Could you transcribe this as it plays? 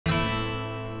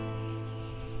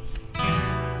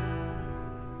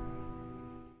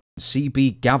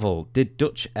CB Gavel, did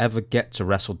Dutch ever get to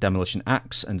wrestle Demolition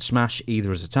Axe and Smash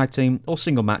either as a tag team or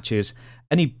single matches?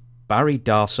 Any Barry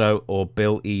Darsow or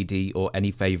Bill Eadie or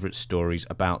any favourite stories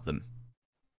about them?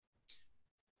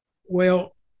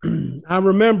 Well, I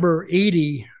remember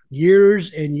Eadie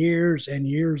years and years and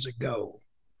years ago.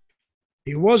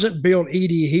 He wasn't Bill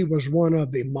Eadie, he was one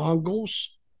of the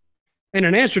Mongols. And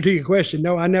in answer to your question,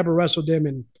 no, I never wrestled them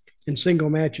in single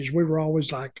matches. We were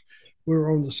always like, we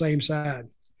were on the same side.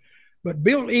 But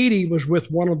Bill Eadie was with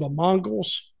one of the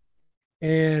Mongols,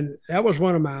 and that was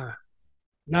one of my,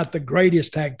 not the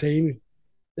greatest tag team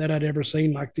that I'd ever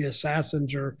seen, like the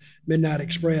Assassins or Midnight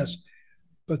Express,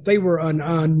 but they were an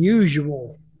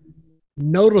unusual,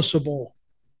 noticeable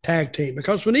tag team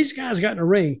because when these guys got in the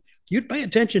ring, you'd pay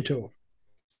attention to them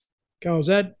because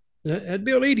that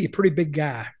Bill Eadie, a pretty big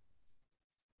guy,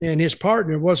 and his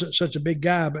partner wasn't such a big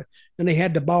guy, but and they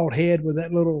had the bald head with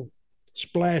that little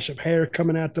splash of hair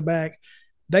coming out the back.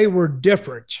 They were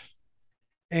different,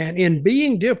 and in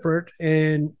being different,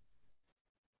 and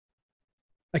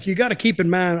like you got to keep in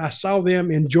mind, I saw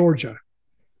them in Georgia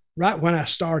right when I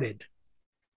started.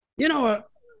 You know,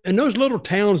 in those little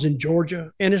towns in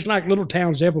Georgia, and it's like little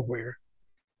towns everywhere,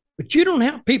 but you don't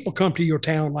have people come to your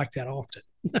town like that often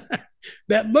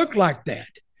that look like that.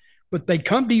 But they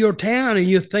come to your town and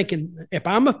you're thinking, if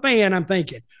I'm a fan, I'm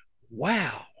thinking,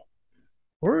 wow,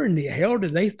 where in the hell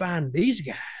did they find these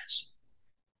guys?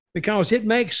 Because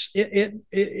it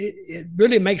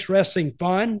really makes wrestling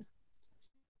fun.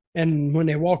 And when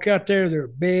they walk out there, they're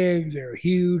big, they're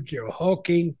huge, they're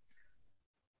hulking.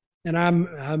 And I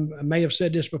may have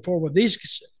said this before, with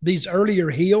these earlier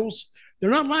heels, they're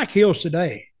not like heels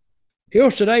today.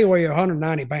 Heels today weigh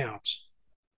 190 pounds.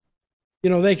 You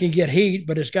know, they can get heat,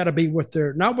 but it's got to be with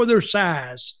not with their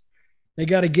size. They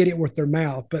got to get it with their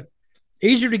mouth. But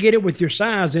easier to get it with your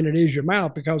size than it is your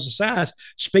mouth because the size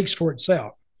speaks for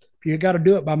itself. If you got to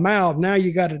do it by mouth, now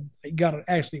you got to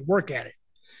actually work at it.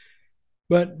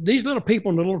 But these little people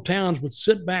in the little towns would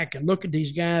sit back and look at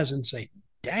these guys and say,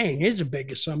 dang, he's the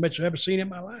biggest son of a bitch I've ever seen in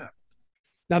my life.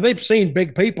 Now, they've seen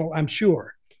big people, I'm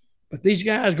sure. But these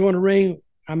guys go in the ring,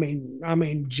 I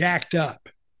mean, jacked up.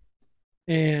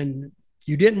 And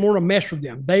you didn't want to mess with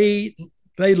them. They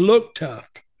looked tough.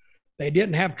 They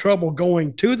didn't have trouble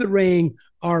going to the ring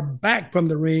or back from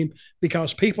the ring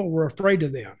because people were afraid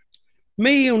of them.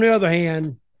 Me, on the other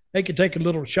hand, they could take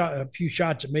a few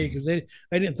shots at me because they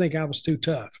didn't think I was too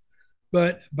tough.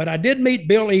 But I did meet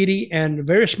Bill Eadie, and a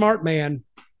very smart man.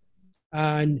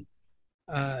 And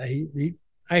he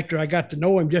after I got to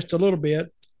know him just a little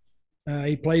bit,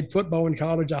 he played football in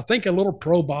college. I think a little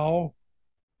pro ball.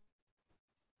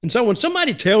 And so when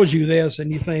somebody tells you this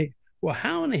and you think, well,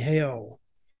 how in the hell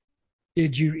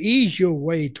did you ease your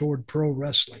way toward pro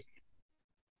wrestling?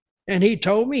 And he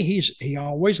told me he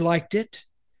always liked it.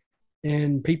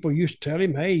 And people used to tell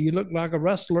him, hey, you look like a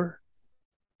wrestler.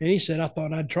 And he said, I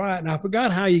thought I'd try it. And I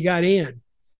forgot how he got in.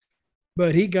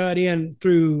 But he got in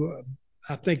through,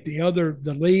 I think, the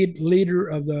leader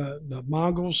of the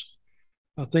Mongols,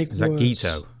 I think Is that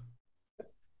Gito?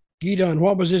 Gito, and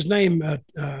what was his name?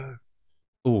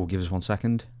 Give us 1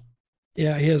 second.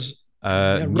 Yeah, his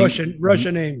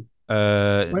Russian name.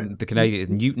 The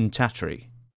Canadian Newton Tatry.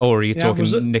 Or are you talking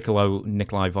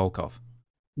Nikolai Volkov?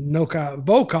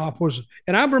 Volkov was,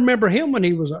 and I remember him when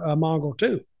he was a Mongol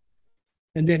too.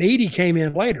 And then Eadie came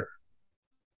in later.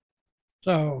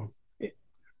 So,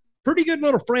 pretty good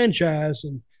little franchise.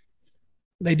 And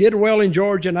they did well in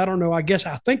Georgia. And I don't know, I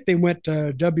think they went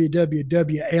to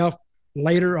WWF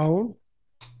later on.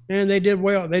 And they did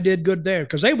well. They did good there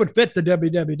because they would fit the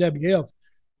WWF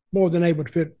more than they would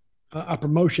fit a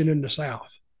promotion in the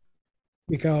South.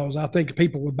 Because I think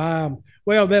people would buy them.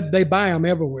 Well, they buy them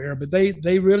everywhere, but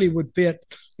they really would fit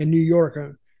in New York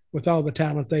with all the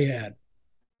talent they had.